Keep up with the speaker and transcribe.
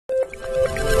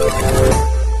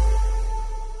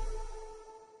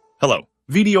Hello,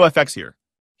 VDOFX here.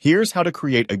 Here's how to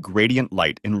create a gradient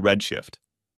light in Redshift.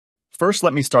 First,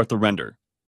 let me start the render.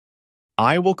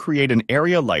 I will create an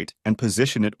area light and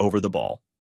position it over the ball.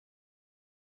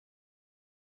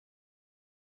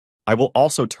 I will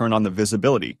also turn on the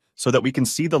visibility so that we can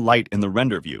see the light in the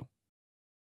render view.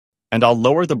 And I'll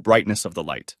lower the brightness of the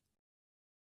light.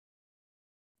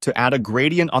 To add a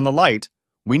gradient on the light,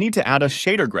 we need to add a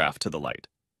shader graph to the light.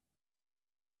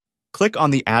 Click on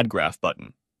the Add Graph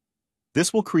button.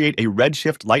 This will create a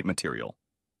Redshift light material.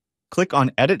 Click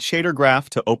on Edit Shader Graph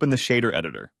to open the shader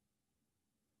editor.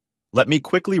 Let me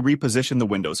quickly reposition the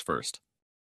windows first.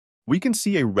 We can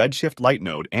see a Redshift light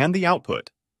node and the output.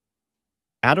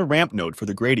 Add a ramp node for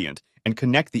the gradient and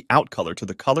connect the out color to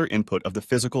the color input of the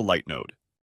physical light node.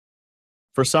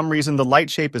 For some reason, the light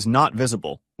shape is not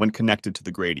visible when connected to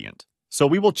the gradient, so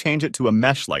we will change it to a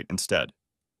mesh light instead.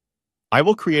 I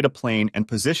will create a plane and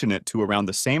position it to around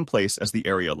the same place as the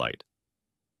area light.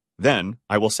 Then,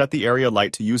 I will set the area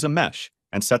light to use a mesh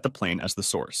and set the plane as the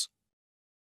source.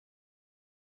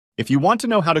 If you want to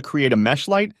know how to create a mesh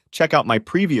light, check out my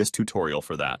previous tutorial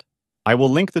for that. I will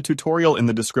link the tutorial in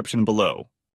the description below.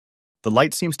 The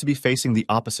light seems to be facing the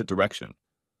opposite direction.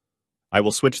 I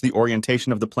will switch the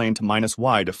orientation of the plane to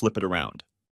 -y to flip it around.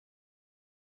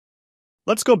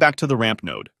 Let's go back to the ramp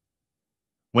node.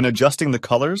 When adjusting the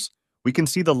colors, we can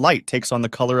see the light takes on the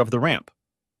color of the ramp.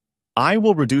 I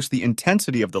will reduce the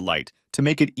intensity of the light to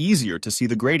make it easier to see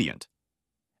the gradient.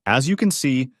 As you can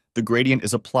see, the gradient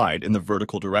is applied in the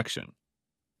vertical direction.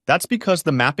 That's because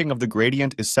the mapping of the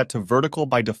gradient is set to vertical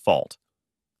by default.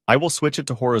 I will switch it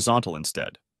to horizontal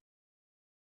instead.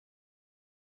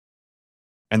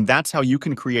 And that's how you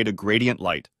can create a gradient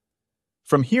light.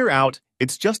 From here out,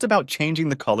 it's just about changing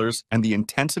the colors and the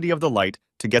intensity of the light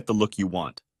to get the look you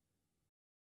want.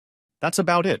 That's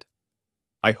about it.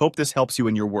 I hope this helps you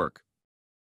in your work.